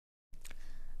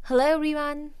Hello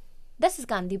everyone, this is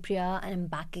Gandhi Priya and I'm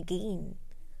back again.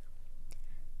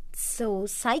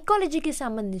 సైకాలజీకి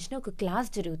సంబంధించిన ఒక class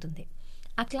జరుగుతుంది.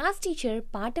 ఆ క్లాస్ టీచర్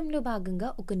పాఠంలో భాగంగా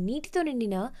ఒక నీటితో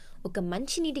నిండిన ఒక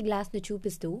మంచి నీటి గ్లాస్ను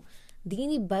చూపిస్తూ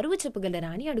దీని బరువు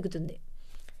చెప్పగలరా అని అడుగుతుంది.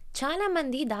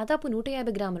 చాలామంది దాదాపు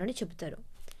 150 గ్రాములని చెబుతారు.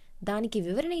 దానికి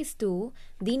వివరణ ఇస్తూ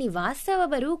దీని వాస్తవ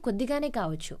బరువు కొద్దిగానే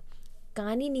కావచ్చు,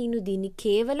 కానీ నేను దీన్ని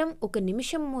కేవలం 1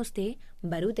 నిమిషం మోస్తే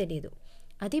బరువు తెలియదు.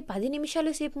 అదే 10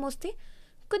 నిమిషాల సేపు మోస్తే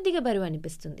కొద్దిగా బరువు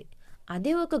అనిపిస్తుంది.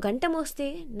 అదే 1 గంట మోస్తే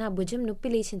నా భుజం నొప్పి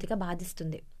లేచేంతగా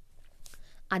బాధిస్తుంది.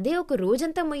 అదే 1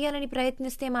 రోజంతా మొయ్యాలని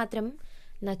ప్రయత్నిస్తే మాత్రం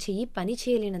నా చెయ్యి పని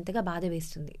చేయలేనంతగా బాధ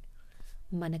వేస్తుంది.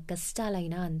 మన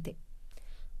కష్టాలైనా అంతే.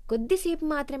 కొద్దిసేపు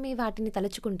మాత్రమే వాటిని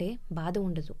తలుచుకుంటే బాధ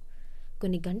ఉండదు.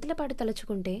 కొన్ని గంటల పాటు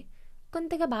తలుచుకుంటే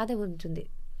కొంతగా బాధ ఉంటుంది.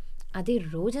 అదే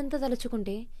రోజంతా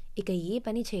తలుచుకుంటే ఇక ఏ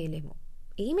పని చేయలేము,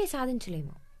 ఏమీ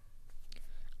సాధించలేము.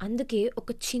 అందుకే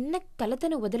ఒక చిన్న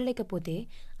కలతను వదలలేకపోతే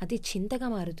అది చింతగా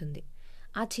మారుతుంది.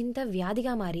 ఆ చింత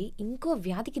వ్యాధిగా మారి ఇంకో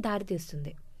వ్యాధికి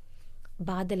దారితీస్తుంది.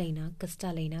 బాధలైనా,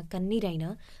 కష్టాలైనా, కన్నీరైనా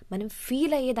మనం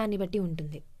ఫీల్ అయ్యే దాన్ని బట్టి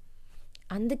ఉంటుంది.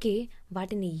 అందుకే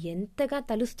వాటిని ఎంతగా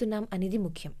తలుస్తున్నాం అనేది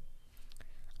ముఖ్యం.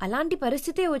 అలాంటి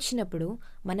పరిస్థితే వచ్చినప్పుడు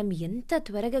మనం ఎంత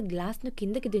త్వరగా గ్లాస్ను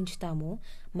కిందకి దించుతామో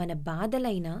మన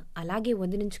బాధలైనా అలాగే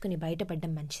వదిలించుకొని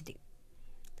బయటపడడం మంచిది.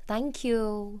 Thank you.